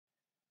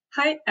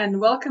Hi and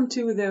welcome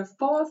to the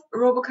fourth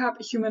RoboCup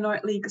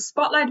Humanoid League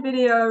Spotlight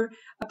video.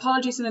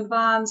 Apologies in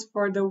advance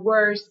for the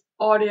worst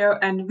audio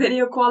and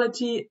video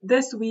quality.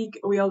 This week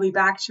we'll be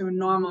back to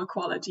normal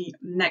quality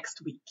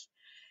next week.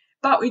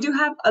 But we do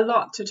have a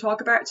lot to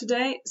talk about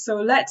today, so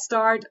let's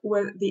start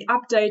with the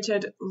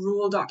updated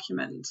rule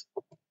document.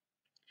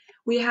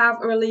 We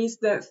have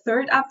released the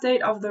third update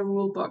of the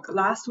rulebook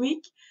last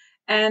week,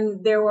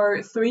 and there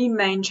were three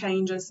main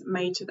changes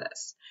made to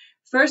this.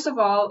 First of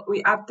all,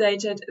 we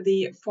updated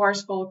the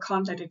forceful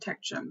contact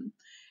detection.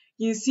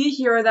 You see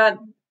here that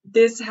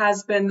this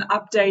has been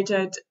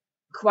updated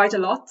quite a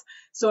lot.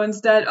 So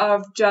instead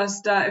of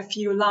just a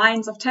few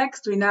lines of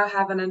text, we now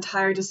have an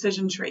entire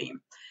decision tree.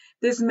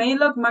 This may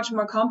look much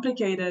more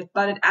complicated,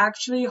 but it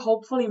actually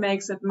hopefully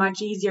makes it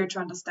much easier to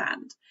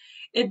understand.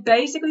 It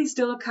basically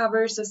still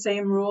covers the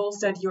same rules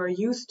that you're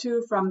used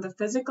to from the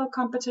physical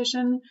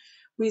competition.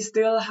 We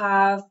still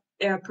have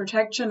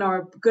protection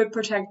or good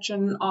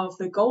protection of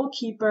the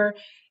goalkeeper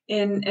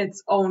in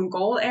its own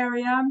goal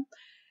area.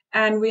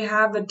 And we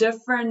have a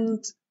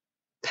different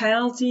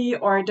penalty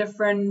or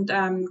different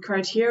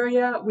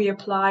criteria we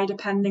apply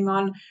depending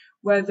on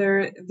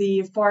whether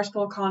the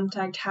forceful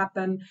contact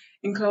happened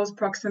in close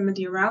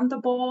proximity around the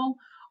ball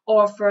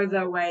or further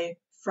away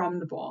from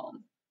the ball.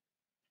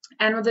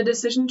 And with the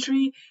decision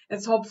tree,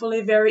 it's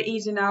hopefully very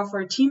easy now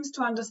for teams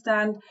to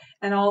understand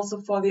and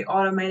also for the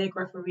automatic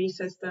referee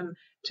system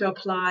to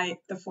apply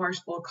the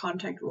forceful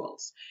contact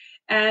rules.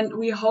 And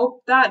we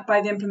hope that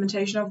by the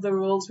implementation of the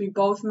rules, we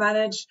both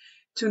manage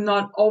to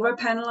not over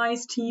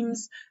penalize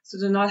teams, so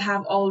to not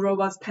have all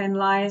robots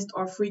penalized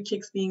or free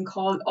kicks being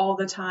called all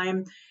the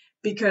time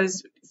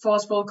because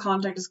forceful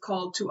contact is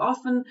called too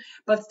often,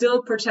 but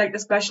still protect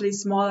especially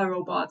smaller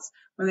robots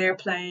when they are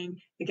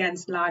playing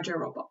against larger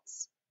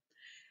robots.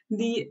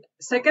 The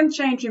second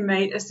change we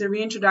made is the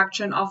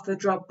reintroduction of the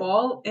drop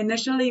ball.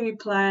 Initially, we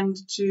planned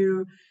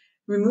to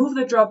remove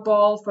the drop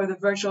ball for the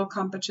virtual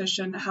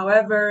competition.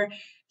 However,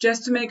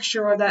 just to make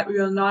sure that we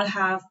will not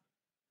have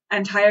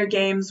entire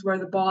games where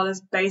the ball is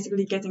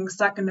basically getting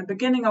stuck in the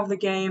beginning of the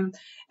game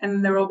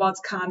and the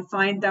robots can't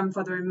find them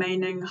for the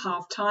remaining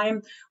half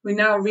time, we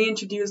now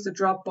reintroduce the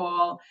drop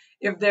ball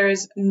if there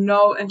is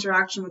no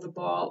interaction with the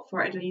ball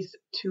for at least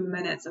 2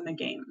 minutes in the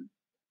game.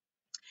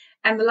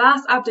 And the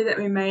last update that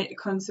we made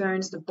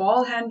concerns the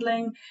ball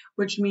handling,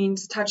 which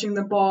means touching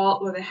the ball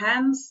with the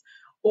hands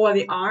or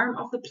the arm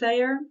of the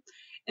player.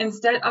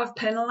 Instead of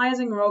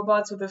penalizing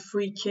robots with a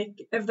free kick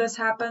if this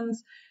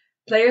happens,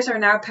 players are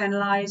now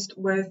penalized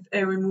with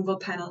a removal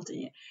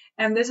penalty.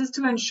 And this is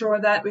to ensure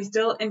that we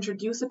still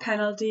introduce a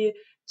penalty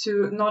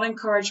to not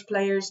encourage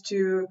players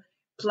to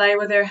play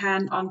with their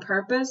hand on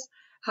purpose.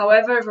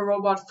 However, if a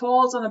robot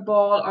falls on a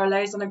ball or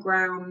lays on the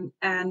ground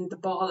and the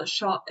ball is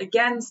shot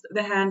against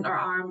the hand or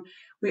arm,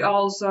 we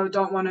also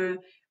don't want to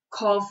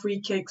call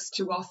free kicks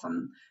too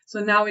often.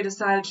 So now we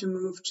decided to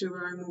move to a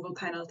removal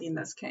penalty in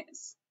this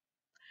case.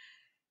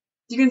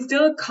 You can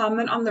still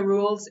comment on the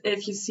rules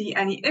if you see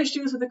any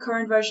issues with the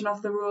current version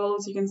of the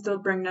rules. You can still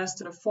bring this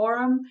to the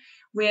forum.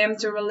 We aim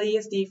to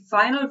release the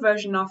final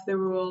version of the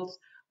rules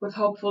with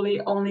hopefully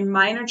only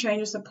minor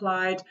changes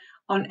applied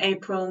on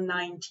April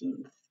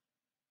 19th.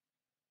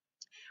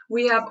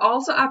 We have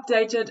also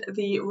updated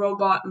the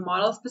robot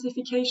model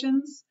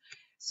specifications.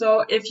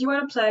 So if you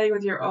want to play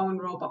with your own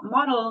robot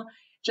model,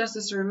 just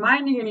as a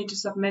reminder, you need to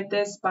submit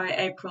this by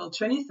April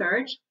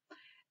 23rd.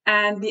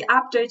 And the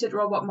updated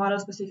robot model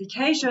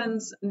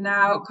specifications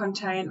now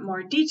contain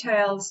more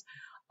details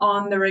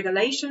on the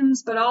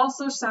regulations, but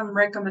also some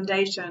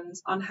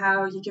recommendations on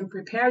how you can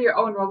prepare your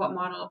own robot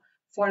model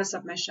for the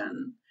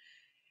submission.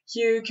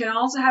 You can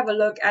also have a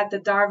look at the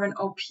Darwin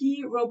OP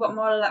robot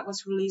model that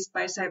was released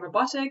by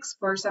Cyberbotics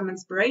for some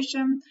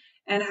inspiration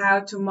and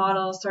how to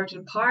model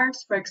certain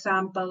parts, for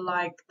example,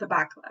 like the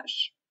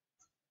backlash.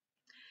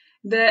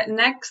 The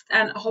next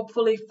and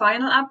hopefully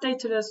final update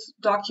to this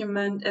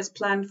document is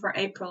planned for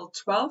April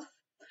 12th.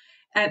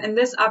 And in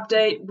this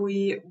update,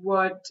 we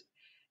would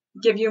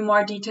give you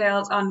more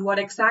details on what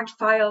exact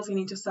files you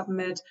need to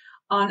submit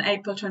on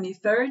April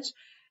 23rd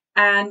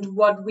and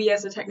what we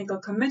as a technical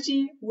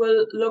committee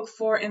will look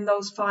for in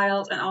those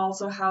files, and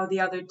also how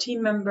the other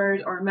team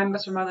members or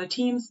members from other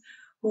teams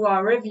who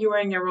are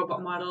reviewing your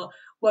robot model,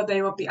 what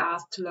they will be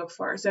asked to look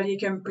for so that you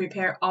can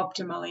prepare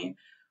optimally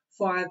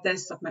for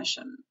this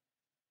submission.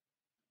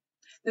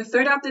 The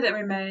third update that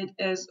we made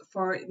is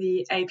for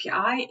the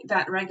API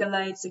that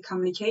regulates the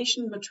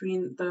communication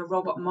between the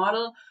robot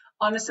model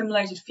on a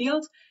simulated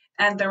field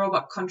and the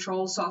robot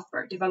control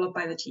software developed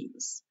by the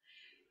teams.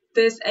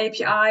 This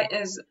API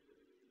is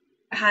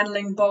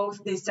handling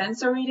both the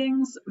sensor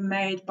readings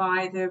made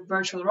by the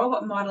virtual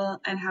robot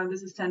model and how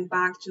this is sent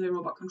back to the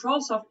robot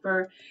control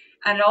software,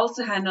 and it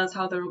also handles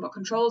how the robot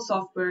control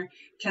software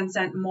can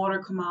send motor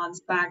commands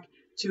back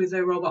to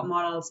the robot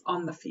models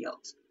on the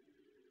field.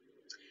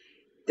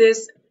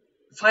 This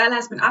file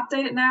has been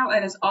updated now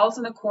and is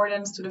also in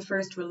accordance to the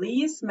first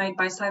release made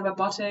by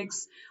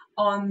Cyberbotics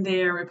on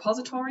their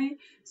repository.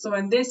 So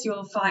in this,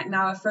 you'll find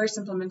now a first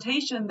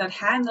implementation that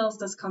handles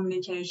this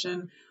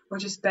communication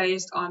which is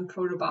based on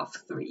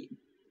Protobuf 3.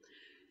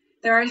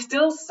 There are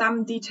still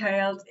some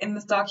details in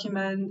this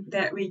document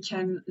that we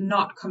can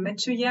not commit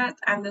to yet,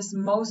 and this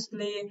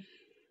mostly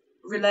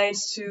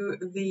relates to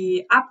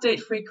the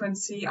update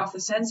frequency of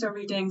the sensor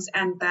readings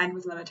and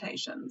bandwidth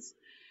limitations.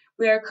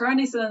 We are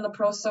currently still in the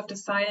process of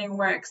deciding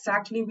where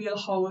exactly we'll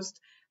host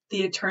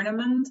the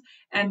tournament,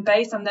 and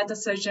based on that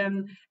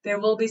decision, there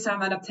will be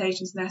some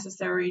adaptations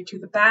necessary to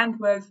the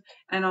bandwidth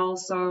and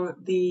also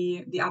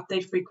the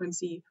update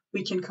frequency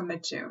we can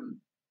commit to.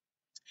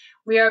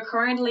 We are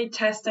currently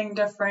testing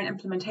different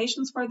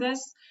implementations for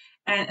this,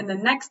 and in the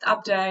next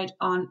update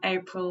on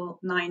April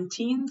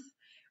 19th,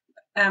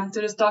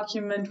 to this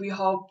document, we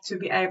hope to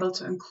be able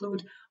to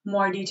include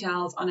more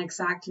details on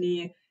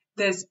exactly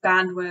this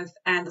bandwidth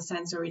and the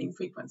sensor reading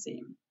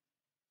frequency.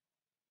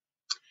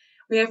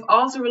 We have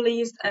also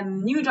released a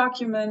new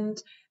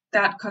document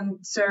that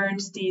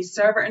concerns the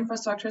server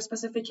infrastructure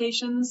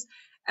specifications.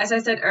 As I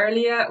said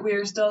earlier, we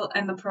are still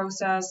in the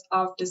process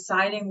of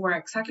deciding where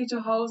exactly to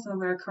host, and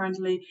we're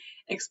currently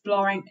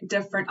exploring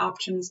different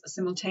options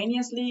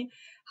simultaneously.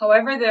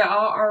 However, there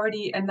are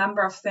already a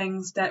number of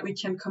things that we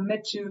can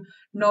commit to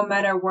no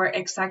matter where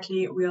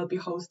exactly we'll be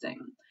hosting.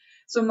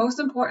 So most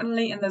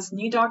importantly, in this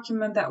new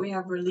document that we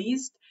have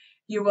released,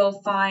 you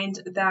will find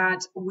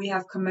that we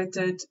have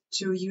committed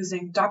to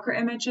using Docker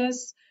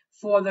images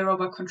for the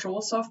robot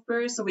control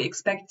software. So we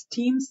expect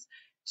teams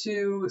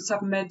to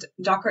submit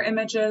Docker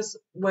images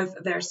with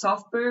their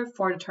software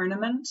for the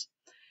tournament,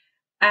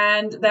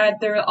 and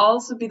that there will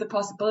also be the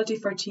possibility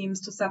for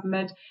teams to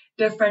submit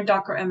different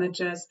Docker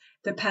images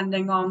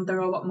depending on the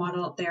robot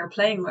model they are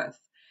playing with.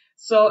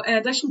 So in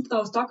addition to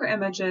those Docker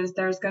images,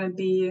 there's going to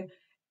be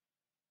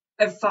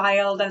a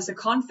file that is a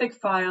config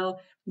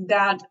file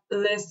that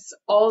lists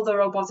all the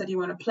robots that you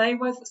want to play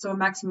with, so a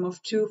maximum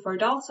of 2 for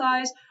adult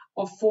size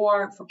or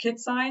 4 for kid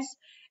size.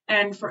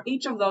 And for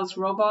each of those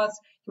robots,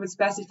 you would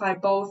specify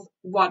both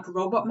what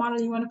robot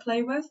model you want to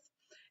play with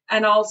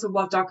and also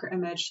what Docker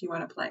image you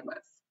want to play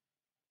with.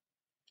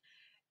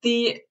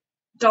 The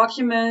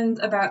document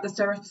about the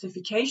server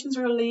specifications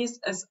release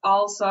is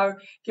also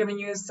giving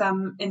you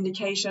some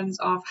indications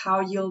of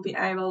how you'll be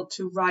able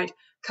to write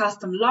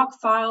custom log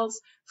files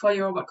for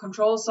your robot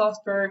control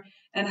software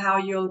and how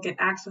you'll get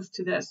access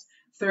to this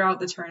throughout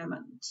the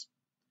tournament.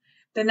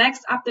 The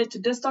next update to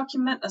this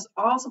document is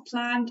also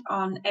planned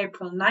on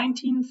April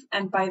 19th,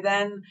 and by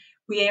then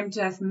we aim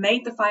to have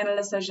made the final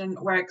decision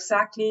where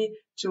exactly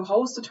to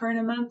host the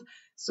tournament.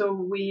 So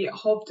we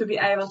hope to be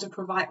able to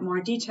provide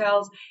more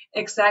details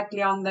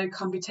exactly on the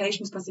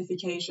computation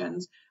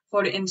specifications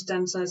for the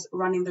instances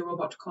running the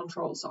robot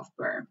control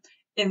software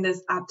in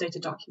this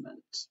updated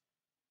document.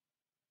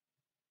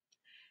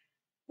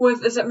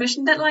 With the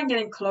submission deadline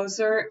getting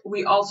closer,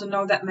 we also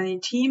know that many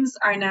teams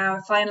are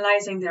now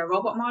finalizing their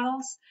robot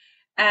models.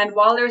 And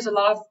while there's a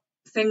lot of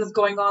things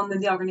going on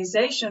in the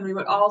organization, we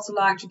would also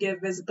like to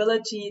give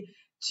visibility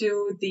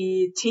to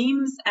the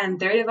teams and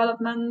their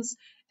developments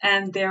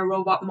and their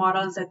robot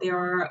models that they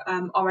are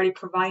already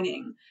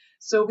providing.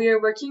 So we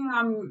are working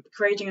on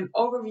creating an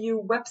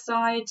overview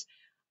website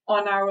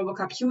on our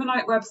RoboCup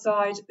Humanoid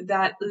website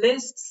that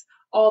lists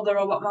all the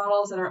robot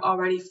models that are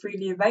already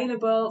freely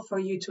available for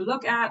you to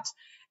look at,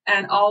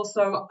 and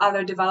also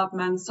other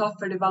developments,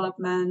 software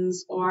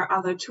developments, or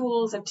other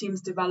tools that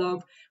teams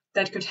develop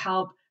that could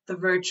help the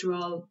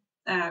virtual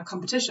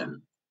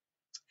competition.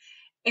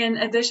 In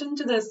addition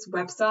to this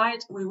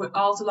website, we would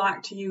also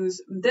like to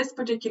use this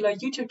particular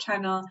YouTube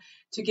channel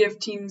to give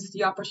teams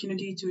the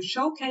opportunity to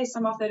showcase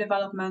some of their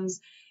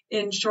developments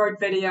in short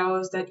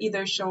videos that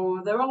either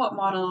show the robot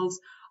models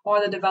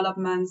or the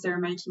developments they're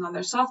making on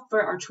their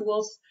software or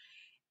tools.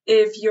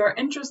 If you're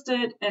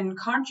interested in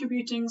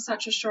contributing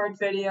such a short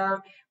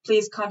video,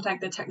 please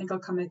contact the technical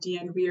committee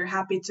and we are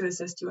happy to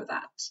assist you with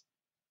that.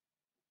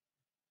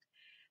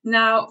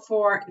 Now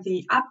for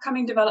the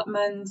upcoming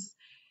developments.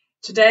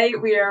 Today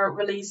we are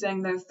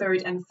releasing the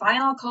third and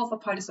final call for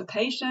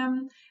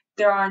participation.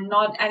 There are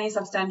not any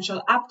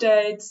substantial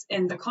updates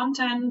in the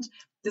content.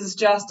 This is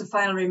just a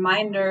final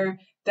reminder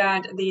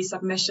that the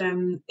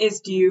submission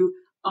is due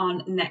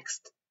on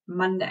next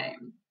Monday.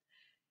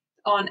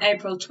 On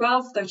April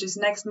 12th, which is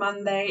next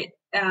Monday,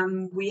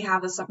 we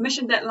have a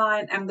submission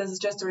deadline, and this is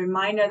just a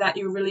reminder that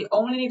you really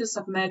only need to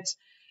submit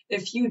a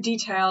few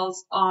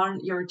details on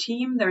your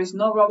team. There is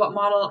no robot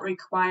model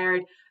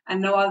required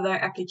and no other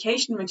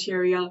application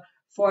material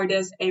for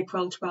this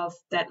April 12th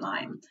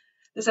deadline.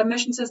 The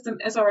submission system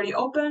is already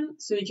open,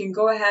 so you can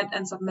go ahead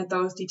and submit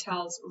those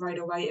details right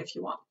away if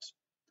you want.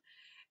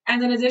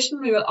 And in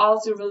addition, we will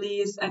also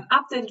release an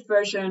updated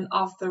version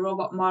of the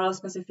robot model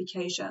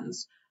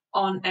specifications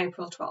on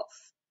April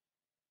 12th.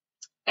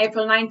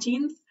 April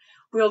 19th,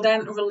 we'll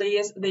then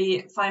release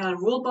the final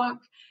rulebook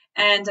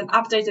and an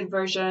updated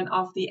version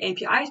of the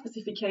API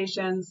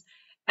specifications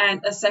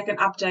and a second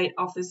update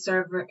of the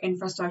server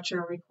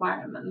infrastructure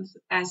requirements,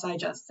 as I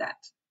just said.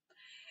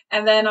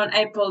 And then on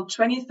April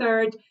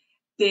 23rd,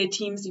 the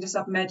teams need to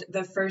submit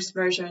the first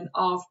version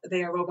of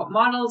their robot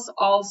models,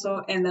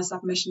 also in the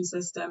submission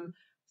system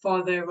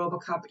for the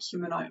RoboCup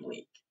Humanoid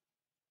League.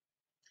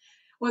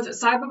 With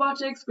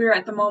Cyberbotics, we are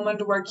at the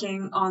moment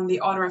working on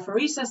the auto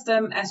referee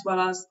system as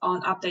well as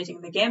on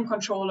updating the game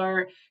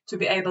controller to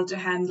be able to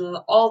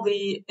handle all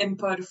the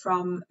input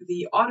from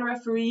the auto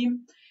referee.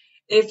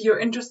 If you're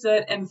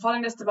interested in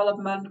following this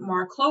development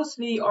more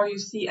closely, or you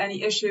see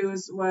any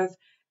issues with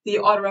the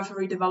auto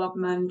referee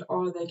development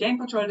or the game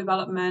controller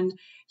development,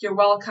 you're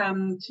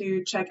welcome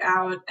to check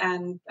out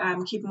and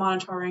keep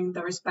monitoring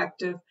the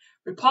respective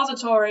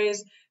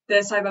repositories, the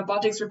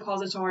Cyberbotics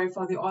repository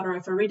for the auto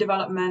referee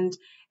development,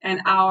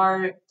 and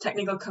our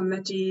technical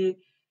committee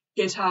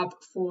GitHub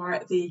for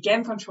the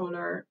game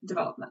controller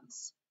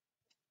developments.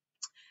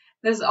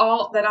 This is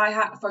all that I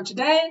have for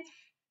today.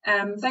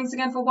 Thanks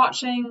again for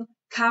watching.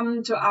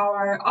 Come to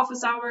our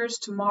office hours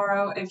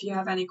tomorrow if you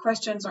have any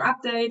questions or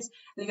updates.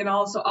 And you can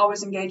also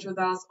always engage with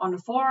us on the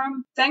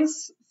forum.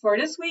 Thanks for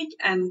this week,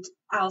 and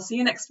I'll see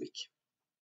you next week.